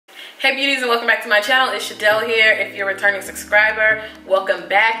Hey beauties, and welcome back to my channel. It's Shadelle here. If you're a returning subscriber, welcome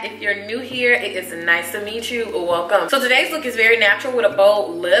back. If you're new here, it is nice to meet you. Welcome. So today's look is very natural with a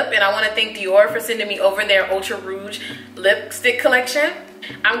bold lip, and I want to thank Dior for sending me over their Ultra Rouge lipstick collection.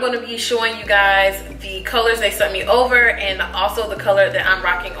 I'm going to be showing you guys the colors they sent me over and also the color that I'm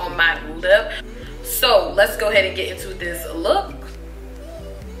rocking on my lip. So let's go ahead and get into this look.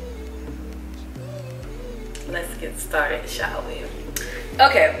 Let's get started, shall we?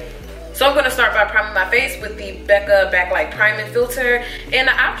 Okay. So I'm going to start by priming my face with the Becca Backlight Priming Filter. And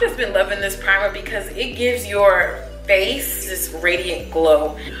I've just been loving this primer because it gives your face this radiant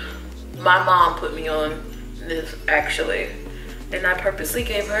glow. My mom put me on this actually. And I purposely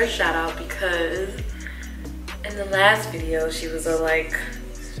gave her a shout out because in the last video she was like,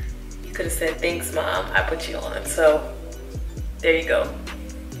 you could have said, thanks mom, I put you on. So there you go.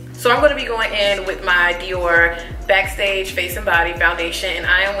 So I'm going to be going in with my Dior Backstage Face and Body Foundation, and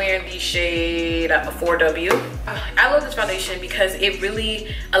I am wearing the shade 4W. I love this foundation because it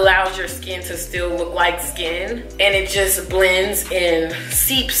really allows your skin to still look like skin, and it just blends and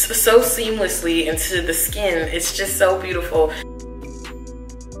seeps so seamlessly into the skin. It's just so beautiful.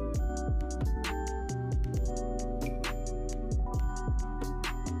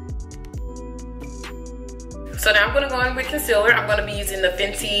 So now I'm going to go in with concealer. I'm going to be using the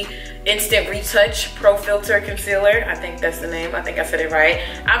Fenty Instant Retouch Pro Filter Concealer. I think that's the name. I think I said it right.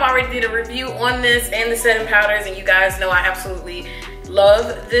 I've already did a review on this and the setting powders, and you guys know I absolutely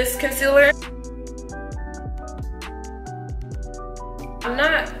love this concealer. I'm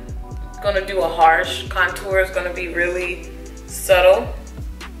not going to do a harsh contour. It's going to be really subtle.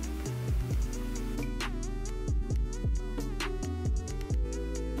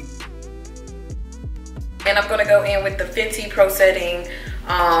 And I'm gonna go in with the Fenty Pro Setting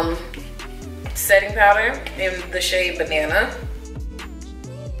setting powder in the shade Banana.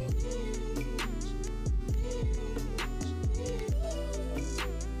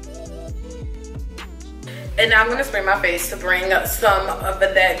 And now I'm gonna spray my face to bring up some of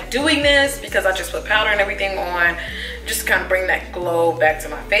that dewiness because I just put powder and everything on, just to kind of bring that glow back to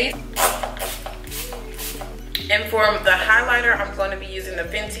my face. And for the highlighter, I'm going to be using the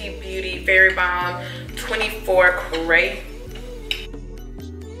Fenty Beauty Fairy Balm 24 Carat.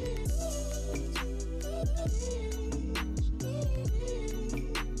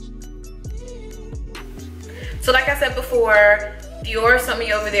 So like I said before, Dior sent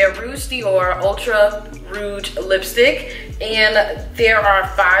me over their Rouge Dior Ultra Rouge lipstick, and there are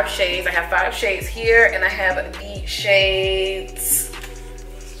 5 shades. I have 5 shades here, and I have the shades,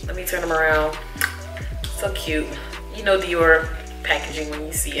 let me turn them around. So cute. You know Dior packaging when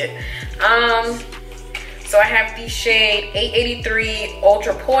you see it. So I have the shade 883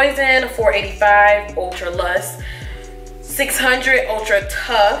 Ultra Poison, 485 Ultra Lust, 600 Ultra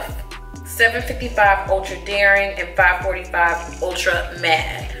Tough, 755 Ultra Daring, and 545 Ultra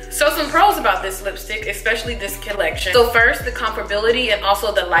Mad. So some pros about this lipstick, especially this collection. So first, the comfortability and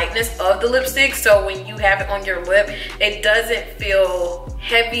also the lightness of the lipstick. So when you have it on your lip, it doesn't feel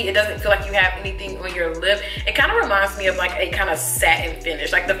heavy. It doesn't feel like you have anything on your lip. It kind of reminds me of like a kind of satin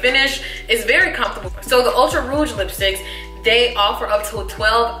finish. Like the finish is very comfortable. So the Ultra Rouge lipsticks, they offer up to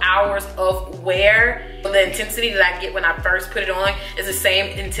 12 hours of wear. The intensity that I get when I first put it on is the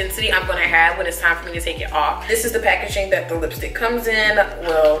same intensity I'm gonna have when it's time for me to take it off. This is the packaging that the lipstick comes in.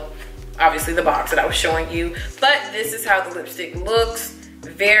 Well, obviously the box that I was showing you, but this is how the lipstick looks.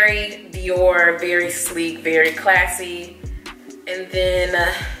 Very Dior, very sleek, very classy. And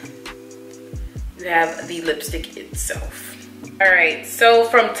then you have the lipstick itself. All right, so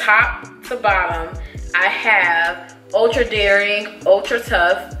from top to bottom, I have Ultra Daring, Ultra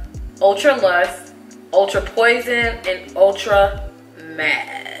Tough, Ultra Lust, Ultra Poison, and Ultra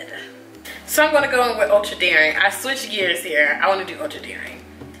Mad. So I'm gonna go in with Ultra Daring. I switched gears here. I wanna do Ultra Daring.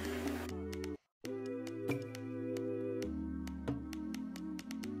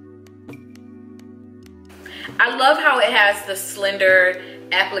 I love how it has the slender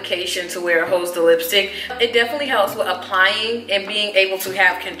application to where it holds the lipstick. It definitely helps with applying and being able to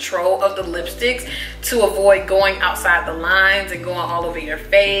have control of the lipsticks to avoid going outside the lines and going all over your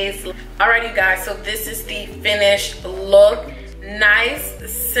face. Alright you guys, so this is the finished look. Nice,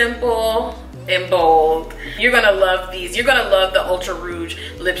 simple, and bold. You're gonna love these. You're gonna love the Ultra Rouge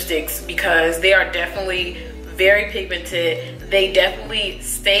lipsticks because they are definitely very pigmented. They definitely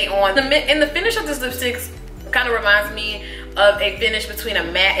stay on. And the finish of this lipsticks kind of reminds me of a finish between a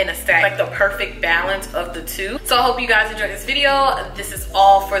matte and a satin, like the perfect balance of the two. So I hope you guys enjoyed this video. This is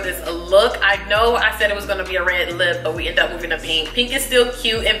all for this look. I know I said it was gonna be a red lip, but we end up moving to pink. Pink is still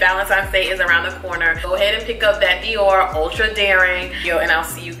cute and Valentine's Day is around the corner. Go ahead and pick up that Dior Ultra Daring, and I'll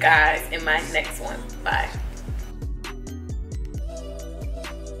see you guys in my next one. Bye.